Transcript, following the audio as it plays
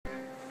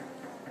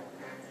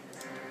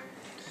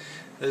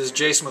This is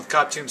Jason with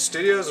Cartoon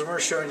Studios, and we're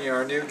showing you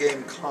our new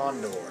game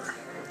Condor.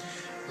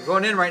 We're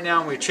going in right now,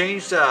 and we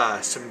changed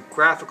some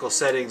graphical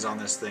settings on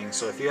this thing.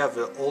 So if you have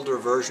an older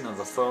version of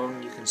a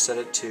phone, you can set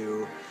it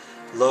to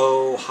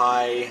low,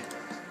 high,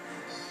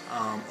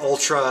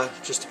 ultra,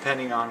 just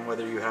depending on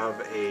whether you have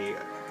a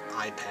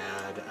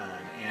iPad,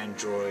 an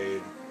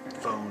Android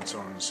phone, so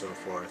on and so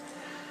forth.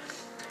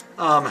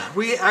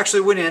 We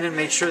actually went in and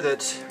made sure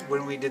that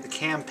when we did the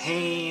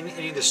campaign,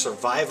 any of the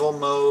survival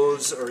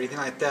modes or anything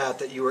like that,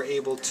 that you were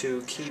able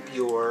to keep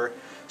your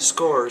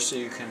scores so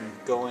you can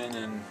go in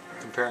and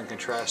compare and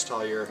contrast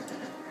all your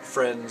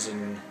friends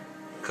and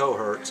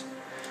cohorts.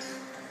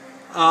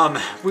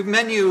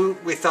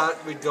 We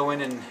thought we'd go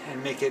in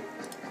and make it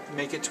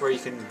to where you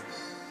can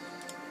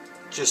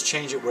just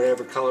change it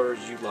whatever colors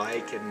you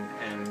like,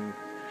 and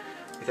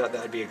we thought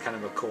that would be kind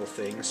of a cool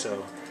thing.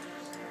 So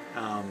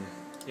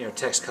you know,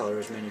 text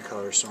colors, menu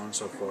colors, so on and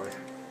so forth.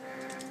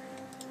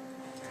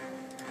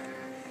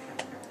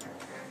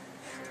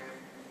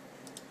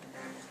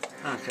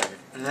 Okay,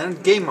 and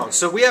then game mode.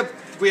 So we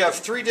have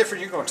three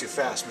different. You're going too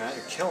fast, Matt.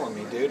 You're killing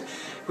me, dude.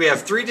 We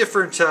have three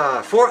different,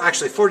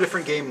 four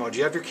different game modes.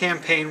 You have your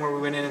campaign, where we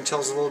went in and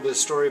tells a little bit of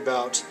story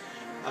about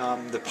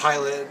the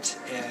pilot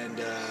and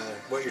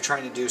what you're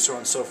trying to do, so on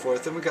and so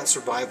forth. Then we got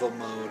survival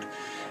mode,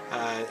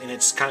 and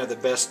it's kind of the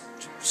best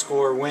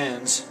score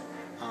wins.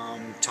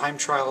 Time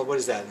trial, what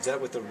is that? Is that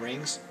with the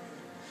rings?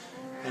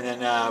 And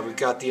then we've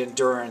got the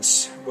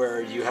endurance,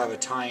 where you have a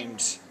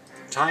timed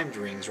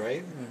rings,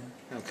 right?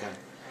 Mm-hmm. Okay.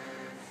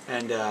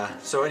 And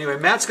so anyway,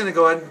 Matt's going to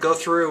go ahead and go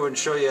through and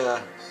show you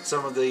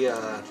some of the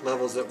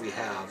levels that we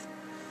have.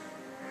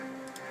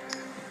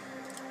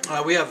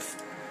 We have,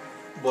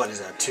 what is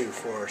that? 2,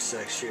 4,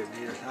 6. Shoot,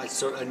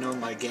 I know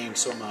my game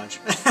so much.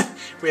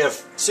 We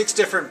have 6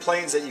 different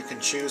planes that you can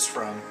choose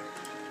from.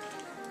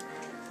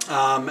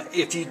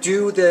 If you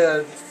do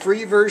the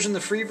free version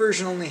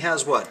only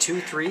has what,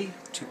 2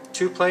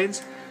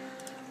 planes?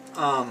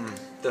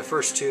 The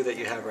first 2 that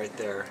you have right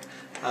there.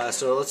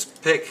 So let's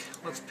pick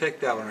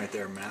that one right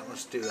there, Matt.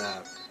 Let's do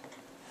that.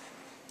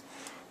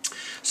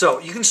 So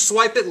you can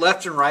swipe it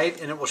left and right,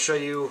 and it will show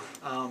you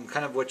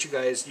kind of what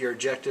your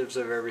objectives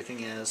of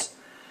everything is,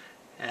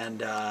 and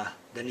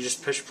then you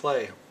just push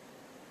play.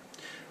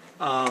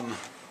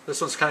 This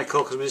one's kind of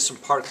cool because we did some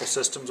particle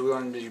systems. We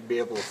wanted to be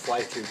able to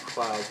fly through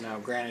clouds. Now,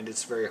 granted,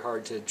 it's very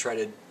hard to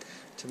try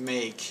to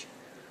make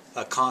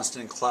a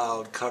constant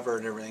cloud cover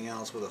and everything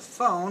else with a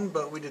phone,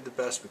 but we did the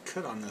best we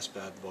could on this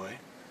bad boy.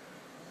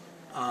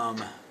 All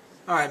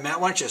right,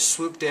 Matt, why don't you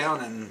swoop down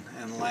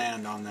and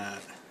land on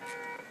that?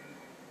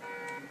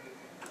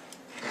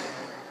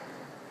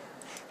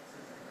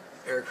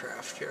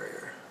 Aircraft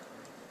carrier.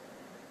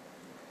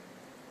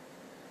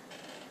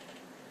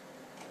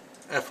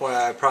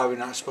 FYI, probably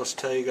not supposed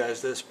to tell you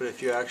guys this, but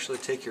if you actually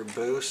take your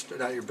boost,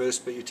 not your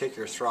boost, but you take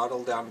your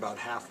throttle down about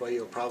halfway,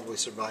 you'll probably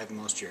survive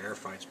most of your air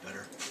fights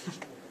better.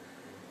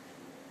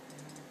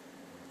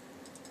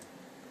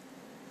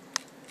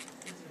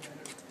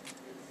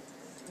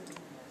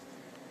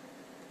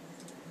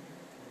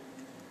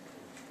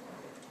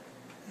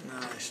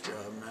 Nice job,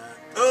 Matt.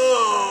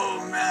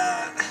 Oh,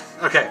 Matt.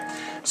 Okay,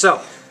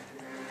 so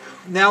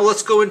now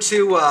let's go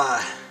into...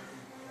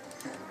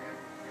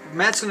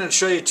 Matt's going to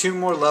show you 2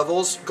 more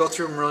levels. Go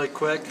through them really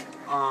quick,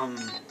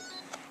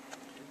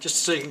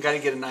 just so you can kind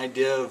of get an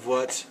idea of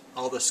what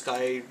all the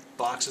sky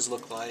boxes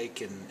look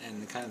like,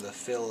 and kind of the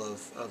feel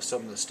of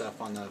some of the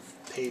stuff on the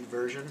paid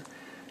version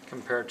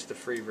compared to the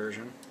free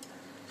version.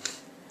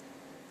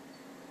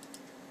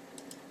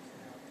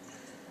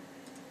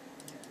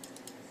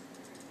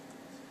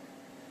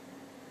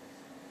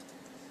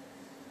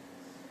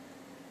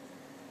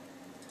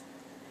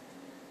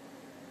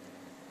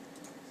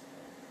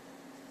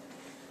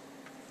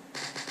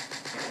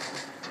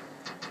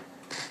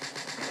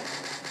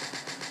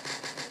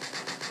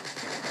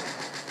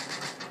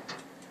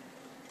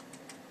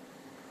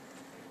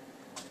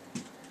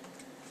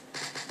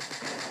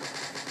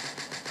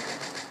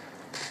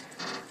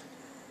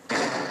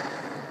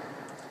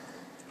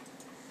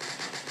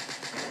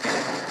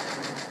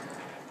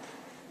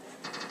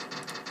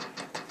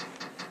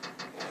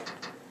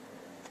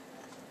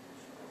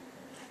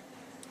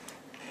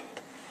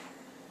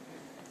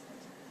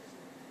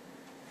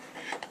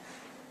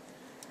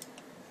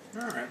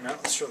 Alright, now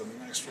let's show them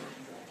the next one.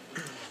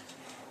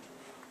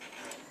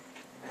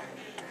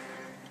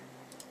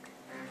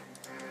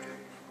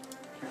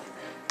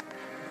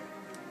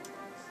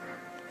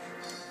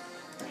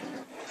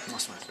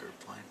 That's my favorite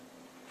plane.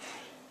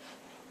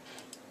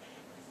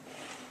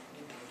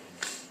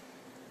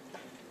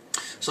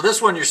 So this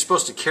one you're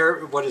supposed to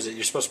carry, what is it?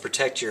 You're supposed to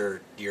protect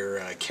your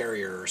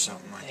carrier or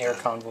something like that. Air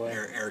convoy.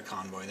 Air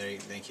convoy, there you,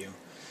 thank you.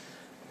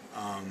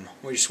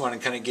 We just want to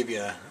kind of give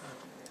you a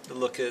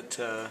look at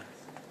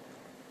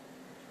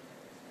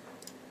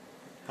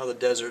how the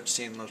desert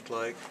scene looked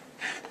like.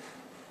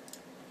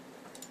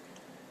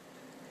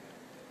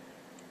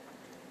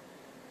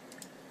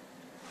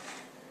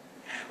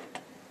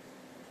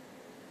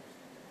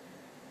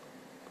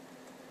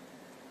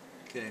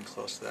 Getting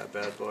close to that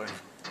bad boy.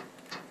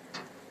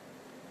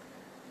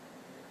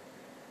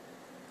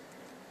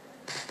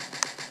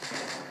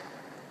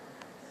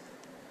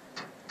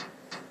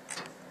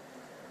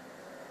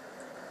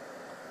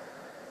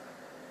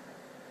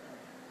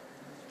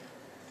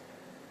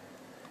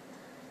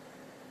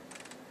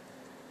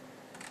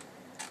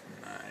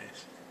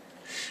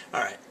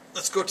 Alright,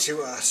 let's go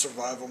to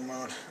survival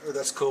mode. Oh,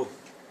 that's cool.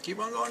 Keep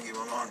on going, keep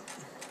on going.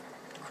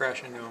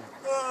 Crash into him.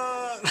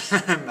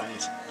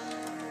 Nice.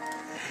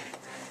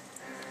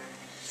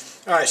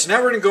 Alright, so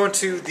now we're going to go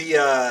into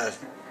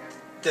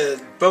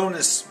the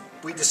bonus.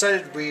 We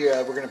decided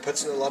we're going to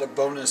put a lot of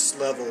bonus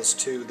levels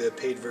to the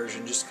paid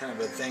version, just kind of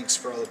a thanks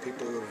for all the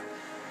people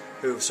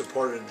who've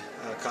supported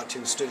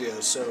Cartoon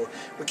Studios. So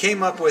we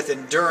came up with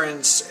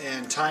endurance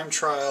and time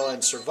trial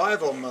and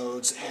survival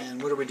modes.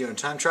 And what are we doing?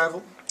 Time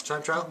travel?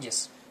 Time trial?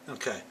 Yes.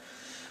 Okay.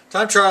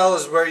 Time trial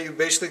is where you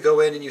basically go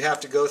in and you have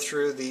to go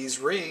through these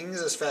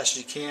rings as fast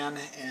as you can,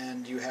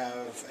 and you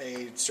have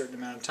a certain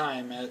amount of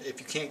time. If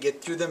you can't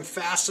get through them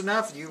fast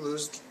enough, you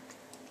lose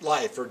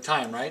life or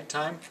time, right?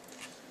 Time?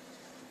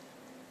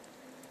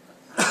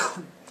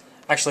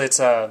 Actually, it's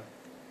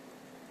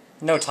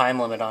no time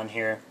limit on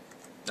here.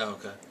 Oh,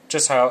 okay.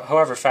 Just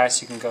however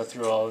fast you can go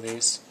through all of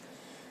these.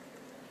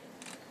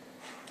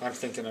 I'm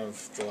thinking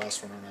of the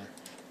last one, aren't I?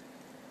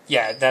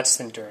 Yeah, that's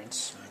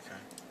endurance. Okay.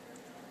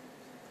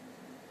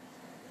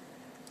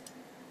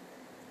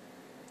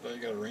 Well,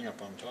 you got a ring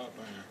up on top,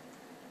 don't you?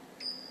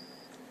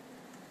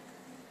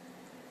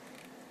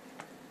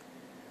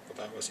 But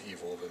that was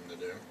evil of him to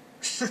do.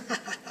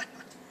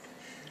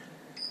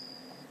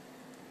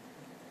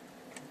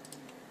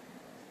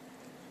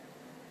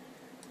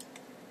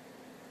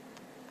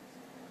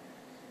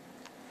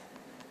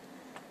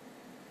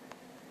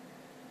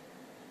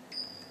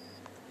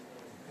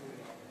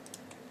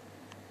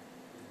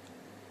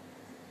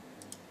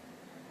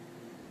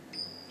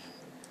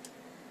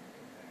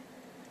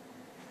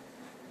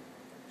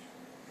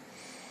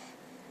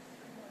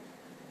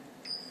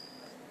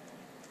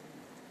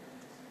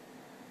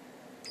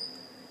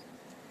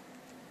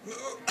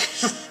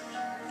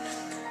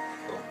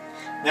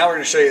 Now we're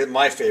going to show you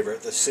my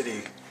favorite, the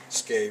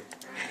cityscape.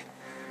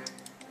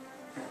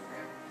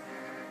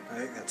 I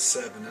think that's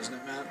 7, isn't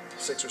it, Matt?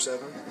 6 or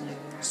 7?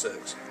 Yeah.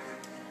 6.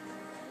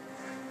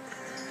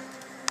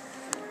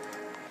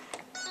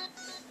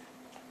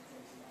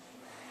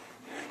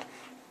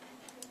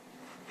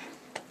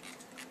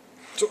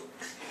 So,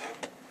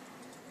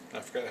 I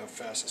forgot how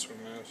fast this one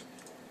moves.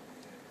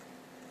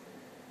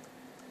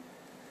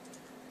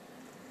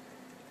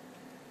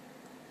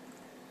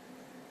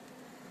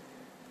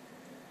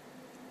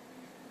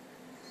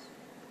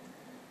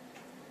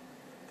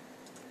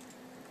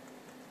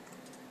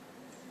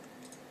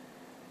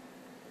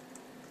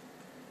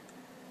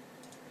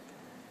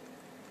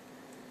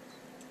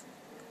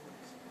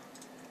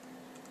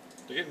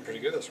 You're getting pretty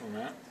good this one,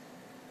 Matt.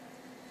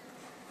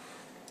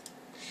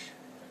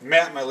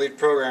 Matt, my lead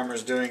programmer,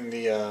 is doing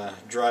the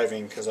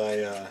driving because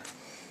I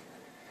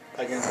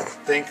can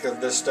think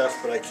of this stuff,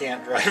 but I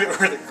can't drive it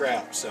worth of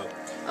crap. So.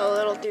 A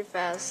little too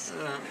fast.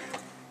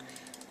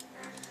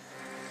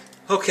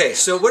 Okay,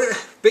 so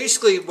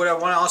basically what I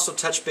want to also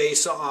touch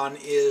base on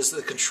is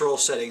the control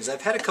settings.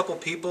 I've had a couple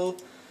people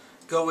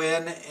go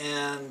in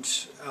and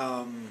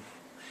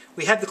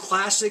we had the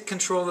classic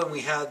control and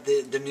we had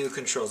the new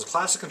controls. The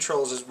classic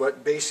controls is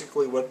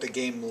basically what the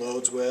game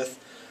loads with.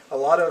 A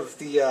lot of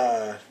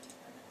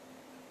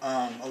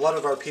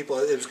our people,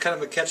 it was kind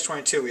of a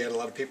catch-22. We had a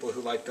lot of people who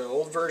liked the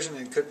old version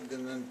and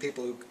then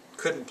people who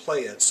couldn't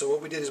play it. So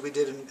what we did is we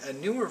did a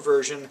newer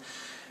version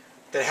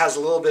that has a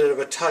little bit of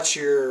a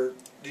touchier.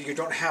 You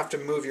don't have to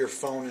move your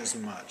phone as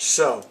much.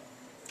 So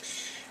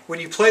when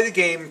you play the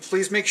game,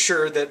 please make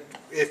sure that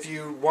if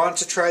you want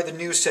to try the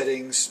new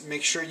settings,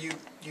 make sure you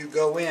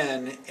go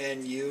in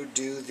and you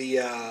do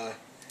the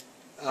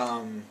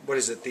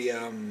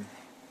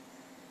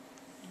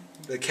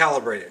the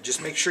calibrate it.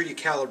 Just make sure you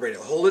calibrate it.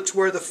 Hold it to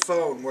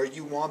where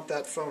you want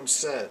that phone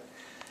set,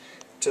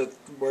 to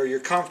where you're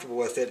comfortable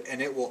with it,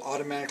 and it will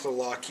automatically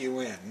lock you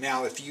in.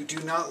 Now, if you do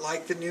not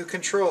like the new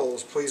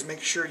controls, please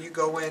make sure you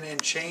go in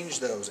and change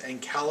those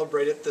and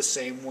calibrate it the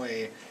same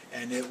way,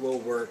 and it will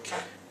work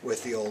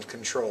with the old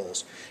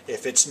controls.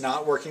 If it's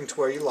not working to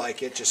where you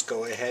like it, just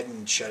go ahead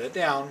and shut it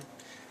down,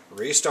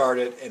 restart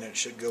it, and it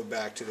should go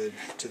back to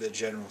the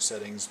general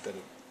settings that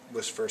it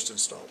was first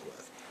installed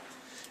with.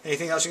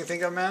 Anything else you can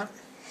think of, Matt?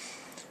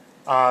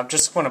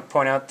 Just want to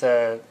point out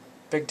the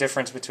big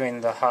difference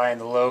between the high and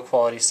the low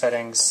quality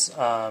settings.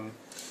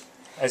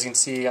 As you can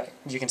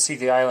see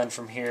the island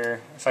from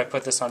here. If I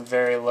put this on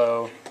very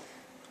low,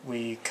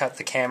 we cut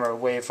the camera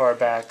way far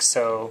back,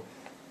 so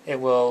it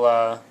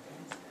will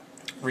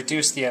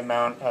reduce the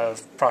amount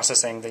of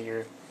processing that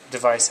your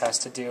device has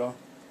to do.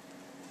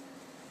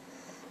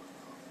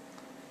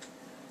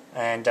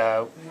 And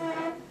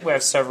we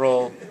have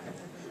several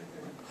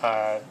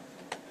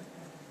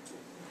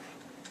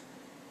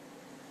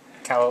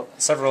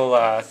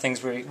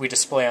things we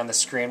display on the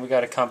screen. We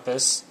got a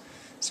compass,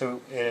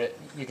 so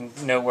you can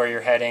know where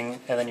you're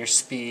heading, and then your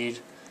speed.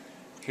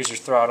 Here's your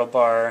throttle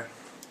bar,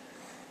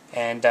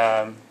 and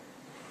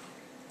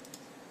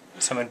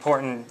some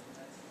important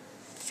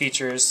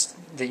features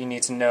that you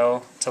need to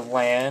know to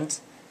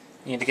land.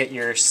 You need to get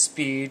your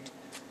speed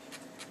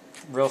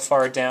real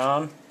far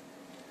down.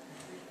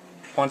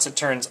 Once it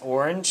turns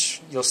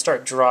orange, you'll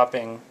start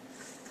dropping,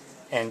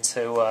 And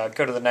to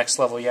go to the next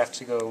level, you have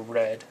to go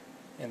red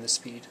in the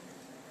speed.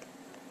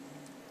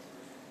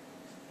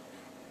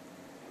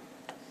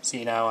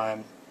 See, now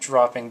I'm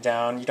dropping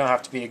down. You don't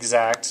have to be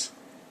exact.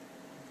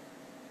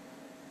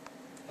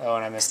 Oh,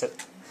 and I missed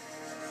it.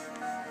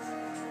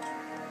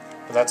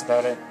 But that's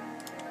about it.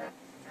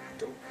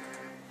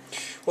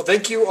 Well,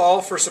 thank you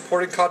all for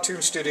supporting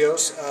Cartoon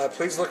Studios.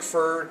 Please look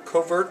for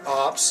Covert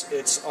Ops.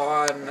 It's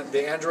on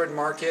the Android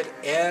market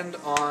and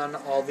on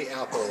all the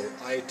Apple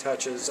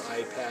iTouches,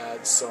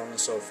 iPads, so on and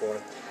so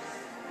forth.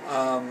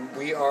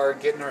 We are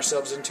getting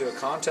ourselves into a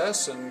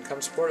contest, and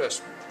come support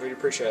us. We'd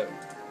appreciate it.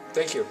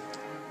 Thank you.